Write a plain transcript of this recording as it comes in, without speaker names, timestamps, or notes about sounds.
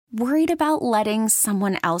Worried about letting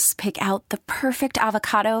someone else pick out the perfect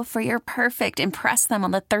avocado for your perfect impress them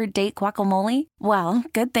on the third date guacamole? Well,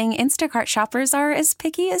 good thing Instacart shoppers are as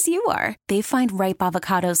picky as you are. They find ripe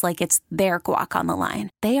avocados like it's their guac on the line.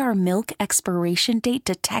 They are milk expiration date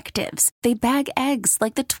detectives. They bag eggs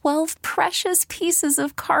like the 12 precious pieces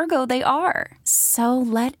of cargo they are. So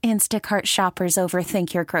let Instacart shoppers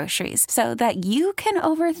overthink your groceries so that you can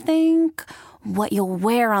overthink what you'll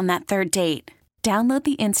wear on that third date. Download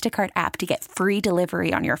the Instacart app to get free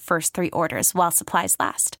delivery on your first 3 orders while supplies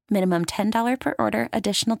last. Minimum $10 per order.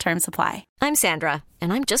 Additional terms apply. I'm Sandra,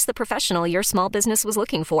 and I'm just the professional your small business was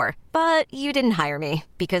looking for. But you didn't hire me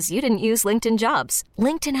because you didn't use LinkedIn Jobs.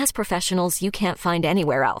 LinkedIn has professionals you can't find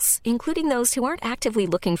anywhere else, including those who aren't actively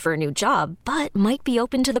looking for a new job, but might be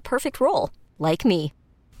open to the perfect role, like me.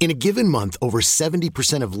 In a given month, over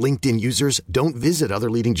 70% of LinkedIn users don't visit other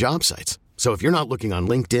leading job sites. So if you're not looking on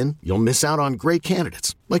LinkedIn, you'll miss out on great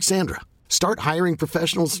candidates like Sandra. Start hiring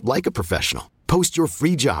professionals like a professional. Post your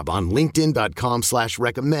free job on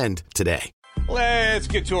linkedin.com/recommend today. Let's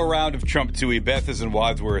get to a round of Trump Toohey. Beth is in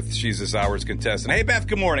Wadsworth. She's this hour's contestant. Hey, Beth,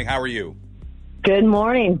 good morning. How are you? Good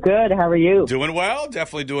morning. Good. How are you? Doing well.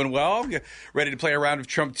 Definitely doing well. Ready to play a round of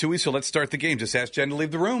Trump Toohey, so let's start the game. Just ask Jen to leave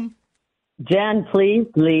the room. Jen, please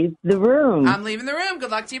leave the room. I'm leaving the room. Good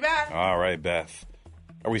luck to you, Beth. All right, Beth.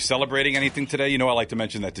 Are we celebrating anything today? You know I like to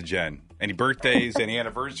mention that to Jen. Any birthdays, any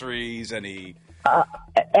anniversaries, any...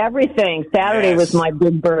 Everything. Saturday was my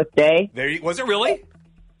big birthday. Was it really?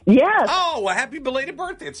 Yes. Oh, well, happy belated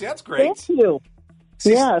birthday. See, that's great. Thank you.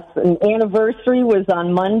 Yes. An anniversary was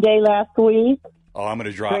on Monday last week. Oh, I'm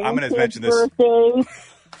going to mention this. Birthday.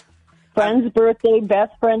 Friend's birthday,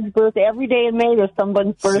 best friend's birthday. Every day in May, there's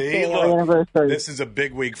someone's birthday or anniversary. This is a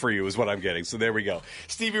big week for you is what I'm getting. So there we go.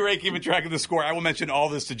 Stevie Ray keeping track of the score. I will mention all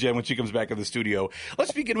this to Jen when she comes back in the studio.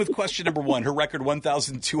 Let's begin with question number 1. Her record,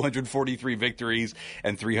 1,243 victories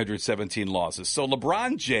and 317 losses. So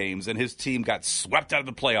LeBron James and his team got swept out of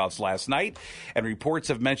the playoffs last night, and reports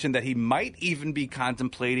have mentioned that he might even be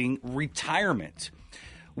contemplating retirement.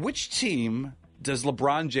 Which team does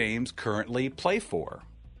LeBron James currently play for?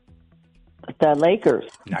 The Lakers.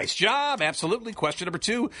 Nice job. Absolutely. Question number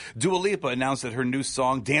 2. Dua Lipa announced that her new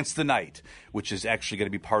song, Dance the Night, which is actually going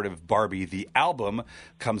to be part of Barbie, the album,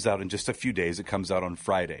 comes out in just a few days. It comes out on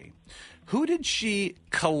Friday. Who did she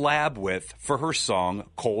collab with for her song,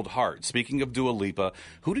 Cold Heart? Speaking of Dua Lipa,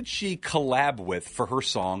 who did she collab with for her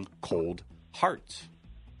song, Cold Heart?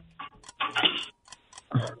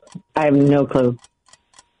 I have no clue.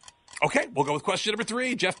 Okay, we'll go with question number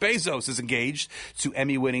 3. Jeff Bezos is engaged to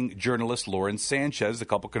Emmy-winning journalist Lauren Sanchez. The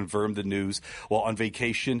couple confirmed the news while on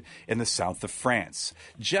vacation in the south of France.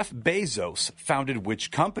 Jeff Bezos founded which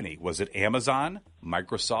company? Was it Amazon,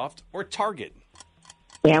 Microsoft, or Target?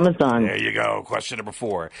 Amazon. There you go. Question number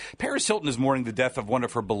 4. Paris Hilton is mourning the death of one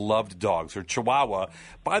of her beloved dogs, her Chihuahua,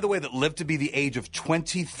 by the way, that lived to be the age of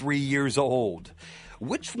 23 years old.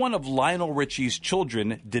 Which one of Lionel Richie's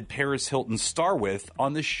children did Paris Hilton star with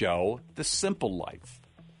on the show The Simple Life?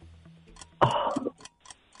 I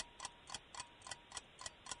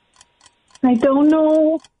don't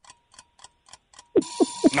know.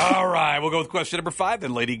 All right, we'll go with question number 5.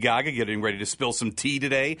 Then Lady Gaga getting ready to spill some tea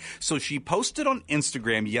today. So she posted on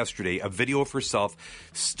Instagram yesterday a video of herself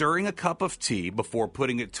stirring a cup of tea before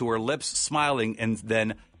putting it to her lips, smiling, and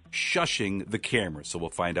then shushing the camera. So we'll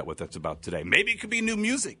find out what that's about today. Maybe it could be new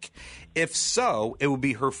music. If so, it will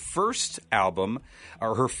be her first album,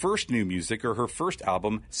 or her first new music, or her first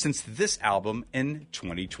album since this album in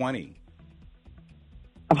 2020.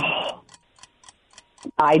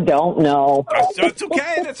 I don't know. It's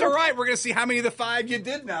okay. That's all right. We're going to see how many of the 5 you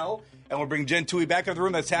did know. And we'll bring Jen Toohey back into the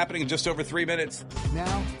room. That's happening in just over 3 minutes.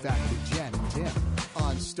 Now, back to Jen and Tim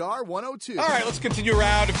on Star 102. All right, let's continue a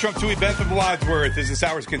round of Trump Toohey. Beth of Wadsworth is this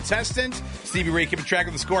hour's contestant. Stevie Ray keeping track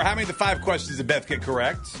of the score. How many of the 5 questions did Beth get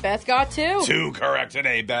correct? Beth got 2. 2 correct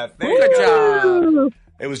today, Beth. Good job.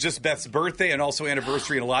 It was just Beth's birthday and also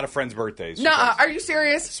anniversary and a lot of friends' birthdays. No, are you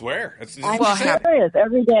serious? I swear. I'm serious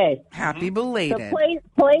every day. Happy belated. So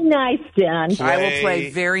play nice, Jen. I will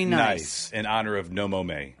play very nice. In honor of No Mo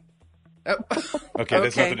May. Okay, that's Okay.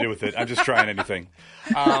 nothing to do with it. I'm just trying anything.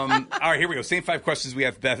 All right, here we go. Same 5 questions we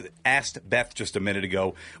have asked Beth just a minute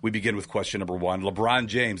ago. We begin with question number 1. LeBron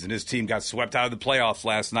James and his team got swept out of the playoffs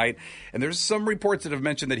last night, and there's some reports that have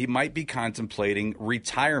mentioned that he might be contemplating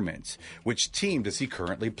retirement. Which team does he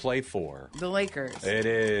currently play for? The Lakers. It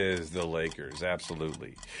is the Lakers,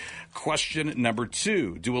 absolutely. Question number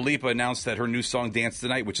 2. Dua Lipa announced that her new song, Dance the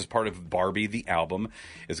Night, which is part of Barbie, the album,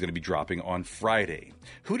 is going to be dropping on Friday.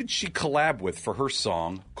 Who did she collab collab with for her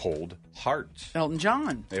song Cold Heart? Elton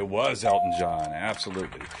John. It was Elton John,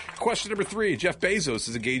 absolutely. Question number 3. Jeff Bezos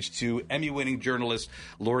is engaged to Emmy-winning journalist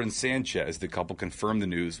Lauren Sanchez. The couple confirmed the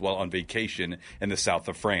news while on vacation in the south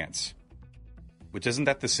of France. Which, isn't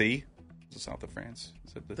that the sea? The south of France?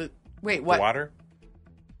 Is that the wait, what? The water?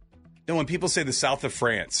 No, when people say the south of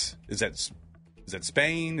France, is that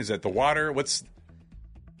Spain? Is that the water? What's...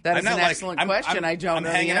 That is an excellent question. I don't know the answer to.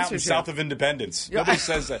 I'm hanging out in south of Independence. Nobody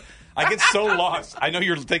says that. I get so lost. I know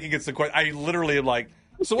you're thinking it's the question. I literally am like,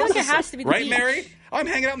 so what's this? It has to be the right, beach. Mary? I'm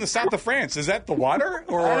hanging out in the south of France. Is that the water?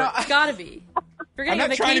 Or It's got to be. I'm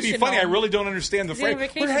not trying to be funny. I really don't understand the phrase.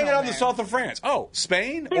 We're hanging out in the south of France. Oh,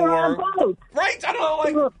 Spain or right? I don't know.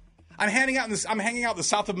 Like I'm hanging out in the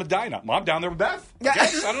south of Medina. Well, I'm down there with Beth.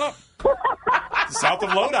 Yes, I don't know. The south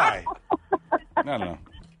of Lodi. I don't know.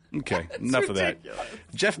 Okay, enough ridiculous. of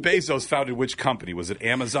that. Jeff Bezos founded which company? Was it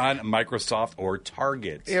Amazon, Microsoft, or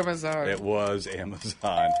Target? Amazon. It was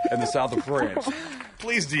Amazon in the south of France.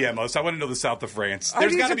 Please DM us. I want to know the south of France.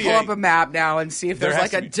 There's got to pull up a map now and see if there's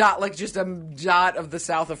like a dot, like just a dot of the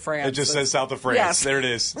south of France. It just says south of France. Yes. There it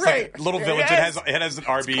is. It's right. Like a little village. Yes. It has an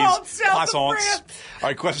Arby's. It's called south of Croissants. France. All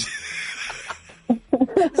right, question.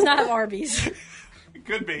 Does not have Arby's. It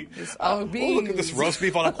could be. Look at this roast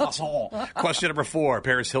beef on a croissant. Question number 4.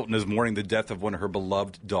 Paris Hilton is mourning the death of one of her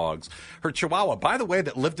beloved dogs. Her Chihuahua, by the way,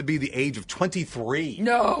 that lived to be the age of 23.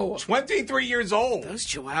 No. 23 years old. Those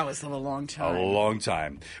Chihuahuas live a long time. A long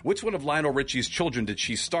time. Which one of Lionel Richie's children did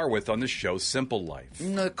she star with on the show Simple Life?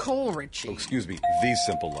 Nicole Richie. Oh, excuse me. The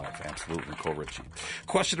Simple Life. Absolutely. Nicole Richie.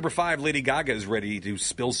 Question number 5. Lady Gaga is ready to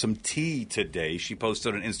spill some tea today. She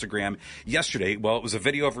posted on Instagram yesterday. Well, it was a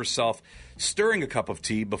video of herself stirring a cup of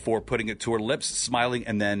tea before putting it to her lips, smiling,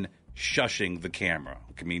 and then shushing the camera.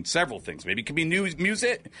 It could mean several things. Maybe it could be new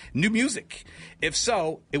music. If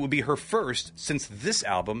so, it would be her first since this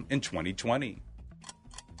album in 2020.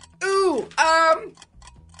 Ooh,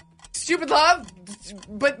 Stupid Love?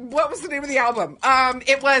 But what was the name of the album?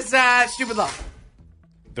 It was Stupid Love.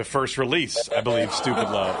 The first release, I believe, Stupid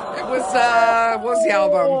Love. It was, what was the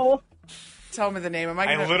album? Tell me the name.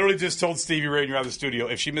 I literally just told Stevie Ray when you're out of the studio,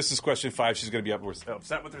 if she misses question 5, she's going to be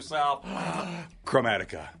upset with herself.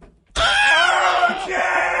 Chromatica. Okay!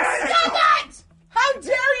 Stop it! How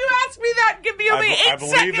dare you ask me that? Give me only 8 seconds.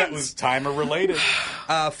 I believe that was timer related.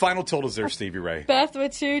 Final totals there, Stevie Ray. Beth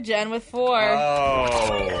with 2, Jen with 4.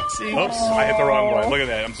 Oh. Oops, I hit the wrong one. Look at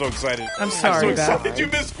that. I'm so excited. I'm sorry, Beth. Did you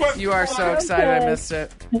miss question? You are so excited I missed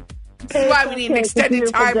it. This is why we need an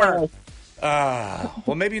extended timer.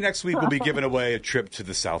 Well, maybe next week we'll be giving away a trip to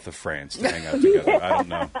the south of France to hang out together. I don't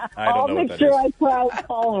know. I'll make sure I try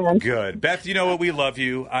calling. Good. Beth, you know what? We love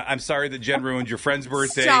you. I'm sorry that Jen ruined your friend's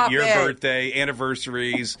birthday, your birthday,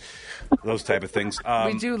 anniversaries, those type of things.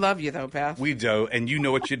 We do love you, though, Beth. We do, and you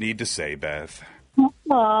know what you need to say, Beth.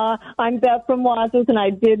 I'm Beth from Waters, and I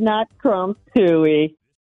did not trump Toohey.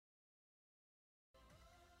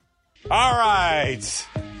 All right.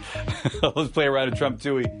 Let's play a round of Trump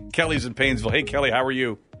Toohey. Kelly's in Painesville. Hey, Kelly, how are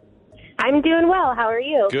you? I'm doing well. How are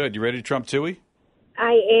you? Good. You ready to Trump Toohey?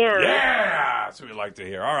 I am. Yeah! That's what we like to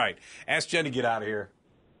hear. All right. Ask Jen to get out of here.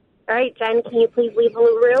 All right, Jen, can you please leave the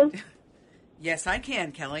room? Yes, I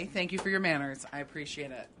can, Kelly. Thank you for your manners. I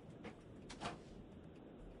appreciate it.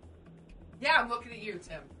 Yeah, I'm looking at you,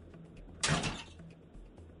 Tim.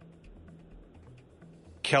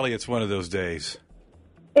 Kelly, it's one of those days.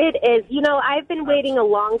 It is. You know, I've been waiting a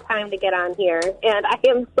long time to get on here, and I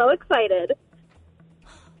am so excited.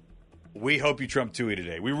 We hope you Trump Toohey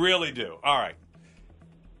today. We really do. All right.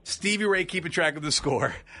 Stevie Ray keeping track of the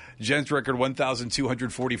score. Jen's record,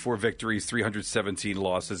 1,244 victories, 317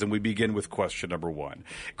 losses. And we begin with question number 1.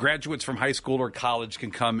 Graduates from high school or college can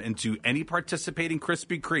come into any participating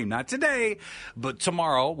Krispy Kreme, not today, but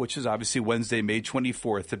tomorrow, which is obviously Wednesday, May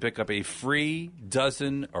 24th, to pick up a free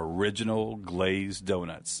dozen original glazed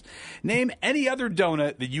donuts. Name any other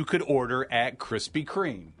donut that you could order at Krispy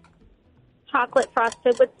Kreme. Chocolate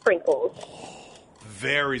frosted with sprinkles.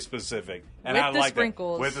 Very specific. And with I the like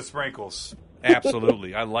sprinkles. That. With the sprinkles.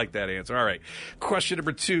 Absolutely. I like that answer. All right. Question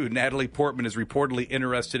number 2. Natalie Portman is reportedly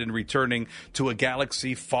interested in returning to a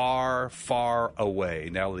galaxy far, far away.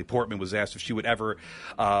 Natalie Portman was asked if she would ever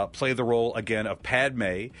play the role again of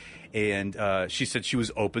Padme, and she said she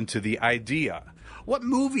was open to the idea. What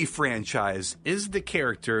movie franchise is the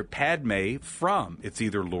character Padme from? It's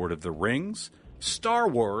either Lord of the Rings, Star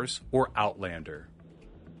Wars, or Outlander.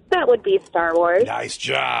 That would be Star Wars. Nice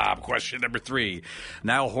job. Question number 3.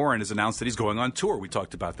 Niall Horan has announced that he's going on tour. We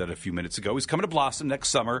talked about that a few minutes ago. He's coming to Blossom next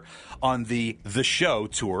summer on the Show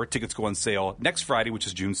tour. Tickets go on sale next Friday, which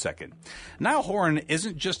is June 2nd. Niall Horan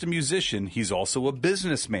isn't just a musician. He's also a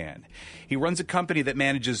businessman. He runs a company that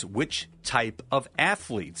manages which type of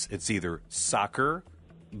athletes? It's either soccer,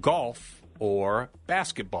 golf, or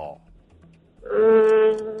basketball.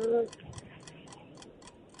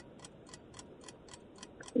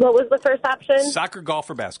 What was the first option? Soccer, golf,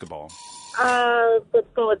 or basketball? Let's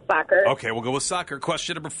go with soccer. Okay, we'll go with soccer.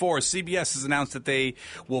 Question number 4. CBS has announced that they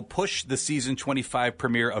will push the season 25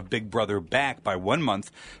 premiere of Big Brother back by 1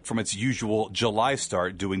 month from its usual July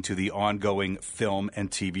start due to the ongoing film and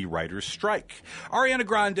TV writers' strike. Ariana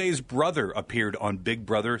Grande's brother appeared on Big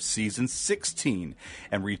Brother season 16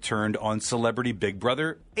 and returned on Celebrity Big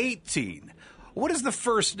Brother 18. What is the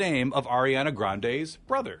first name of Ariana Grande's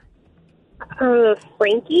brother?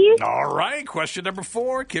 Frankie? All right. Question number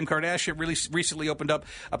 4. Kim Kardashian really recently opened up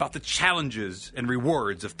about the challenges and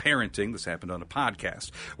rewards of parenting. This happened on a podcast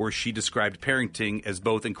where she described parenting as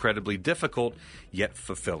both incredibly difficult yet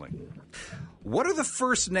fulfilling. What are the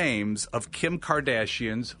first names of Kim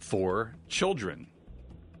Kardashian's 4 children?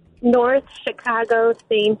 North, Chicago,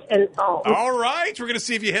 Saint, and Salt. All right. We're going to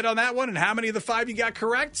see if you hit on that one and how many of the 5 you got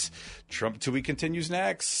correct. Trump Toohey continues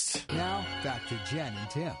next. Now, back to Jen and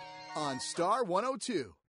Tim on Star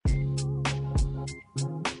 102.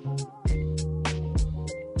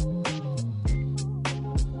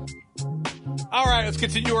 All right, let's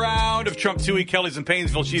continue a round of Trump Toohey. Kelly's in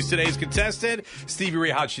Painesville. She's today's contestant. Stevie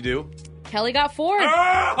Ray, how'd she do? Kelly got 4.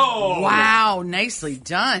 Oh! Wow, nicely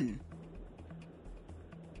done.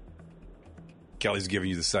 Kelly's giving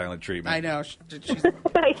you the silent treatment. I know.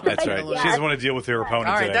 That's right. Yeah. She doesn't want to deal with her opponent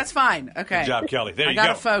All right, today. that's fine. Okay. Good job, Kelly. There I you go.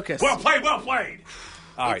 gotta focus. Well played, well played.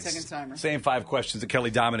 All right, 8-second timer. same 5 questions that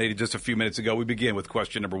Kelly dominated just a few minutes ago. We begin with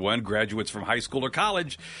question number 1. Graduates from high school or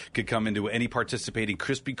college could come into any participating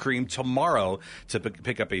Krispy Kreme tomorrow to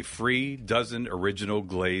pick up a free dozen original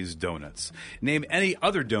glazed donuts. Name any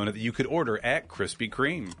other donut that you could order at Krispy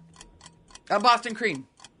Kreme. Boston cream.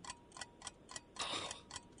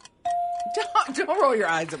 Don't roll your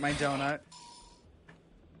eyes at my donut.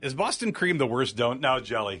 Is Boston Cream the worst donut? No,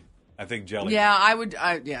 jelly. I think jelly. Yeah, I would.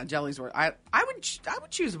 Yeah, jelly's worse. I would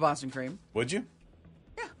choose a Boston cream. Would you?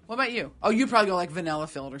 Yeah. What about you? Oh, you'd probably go like vanilla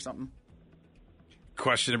filled or something.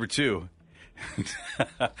 Question number 2.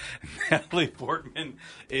 Natalie Portman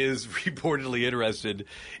is reportedly interested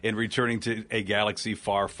in returning to a galaxy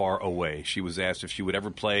far, far away. She was asked if she would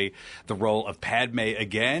ever play the role of Padme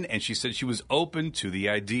again, and she said she was open to the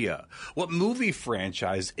idea. What movie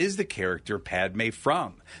franchise is the character Padme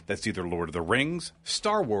from? That's either Lord of the Rings,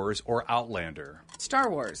 Star Wars, or Outlander.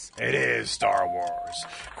 Star Wars. It is Star Wars.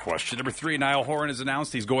 Question number 3. Niall Horan has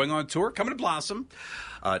announced he's going on tour, coming to Blossom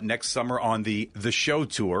next summer on the Show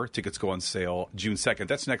tour. Tickets go on sale June 2nd.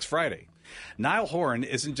 That's next Friday. Niall Horan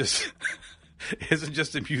isn't just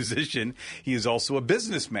a musician. He is also a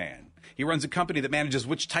businessman. He runs a company that manages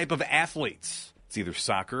which type of athletes? It's either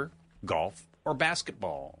soccer, golf, or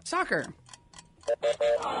basketball. Soccer.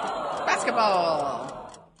 Basketball.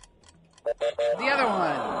 The other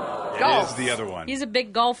one. Golf. It is the other one. He's a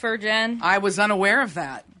big golfer, Jen. I was unaware of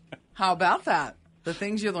that. How about that? The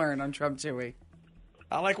things you learn on Trump Toohey.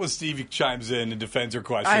 I like when Stevie chimes in and defends her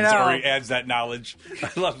questions I know. or he adds that knowledge.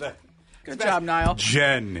 I love that. Good job, Niall.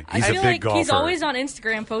 Jen, I he's a feel big like golfer. he's always on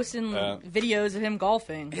Instagram posting videos of him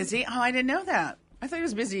golfing. Is he? Oh, I didn't know that. I thought he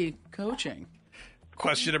was busy coaching.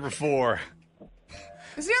 Question number 4.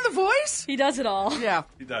 Is he on The Voice? He does it all. Yeah.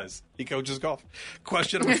 He does. He coaches golf.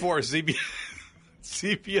 Question number 4.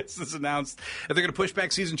 CBS has announced that they're going to push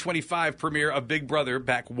back season 25 premiere of Big Brother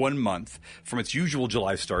back 1 month from its usual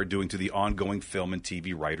July start due to the ongoing film and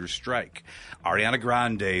TV writers' strike. Ariana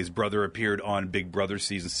Grande's brother appeared on Big Brother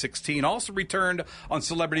season 16, also returned on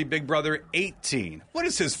Celebrity Big Brother 18. What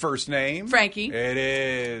is his first name? Frankie. It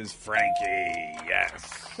is Frankie,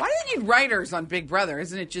 yes. Why do they need writers on Big Brother?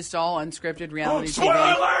 Isn't it just all unscripted reality Spoiler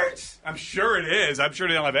TV? alert! I'm sure it is. I'm sure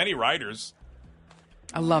they don't have any writers.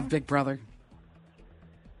 I love Big Brother.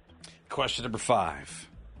 Question number 5.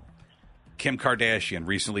 Kim Kardashian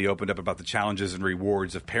recently opened up about the challenges and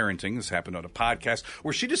rewards of parenting. This happened on a podcast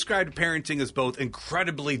where she described parenting as both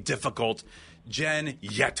incredibly difficult, Jen,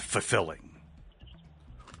 yet fulfilling.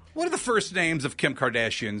 What are the first names of Kim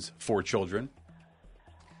Kardashian's 4 children?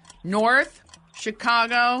 North,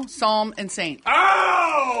 Chicago, Psalm, and Saint.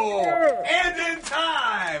 Oh! And in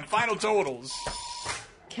time! Final totals.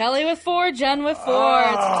 Kelly with 4, Jen with 4.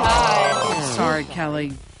 It's tied. Sorry,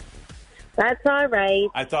 Kelly. That's all right.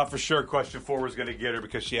 I thought for sure question 4 was going to get her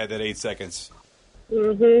because she had that 8 seconds.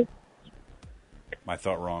 Mm-hmm. I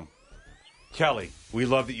thought wrong. Kelly, we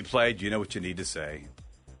love that you played. You know what you need to say.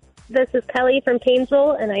 This is Kelly from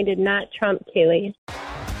Painesville, and I did not trump Toohey.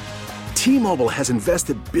 T-Mobile has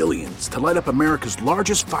invested billions to light up America's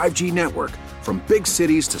largest 5G network, from big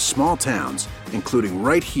cities to small towns, including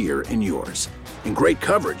right here in yours. And great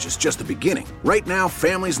coverage is just the beginning. Right now,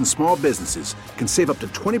 families and small businesses can save up to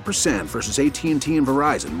 20% versus AT&T and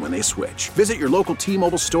Verizon when they switch. Visit your local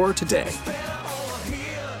T-Mobile store today.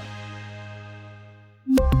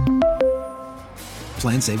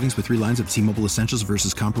 Plan savings with 3 lines of T-Mobile Essentials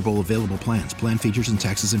versus comparable available plans. Plan features and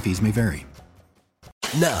taxes and fees may vary.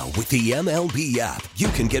 Now, with the MLB app, you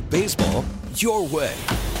can get baseball your way.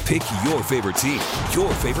 Pick your favorite team,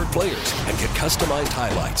 your favorite players, and get customized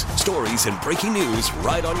highlights, stories, and breaking news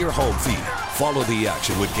right on your home feed. Follow the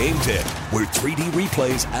action with Game 10, where 3D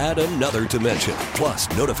replays add another dimension. Plus,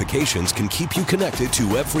 notifications can keep you connected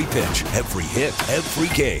to every pitch, every hit,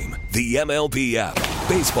 every game. The MLB app.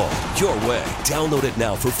 Baseball your way. Download it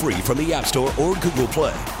now for free from the App Store or Google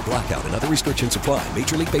Play. Blackout and other restrictions apply.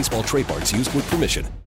 Major League Baseball trademarks used with permission.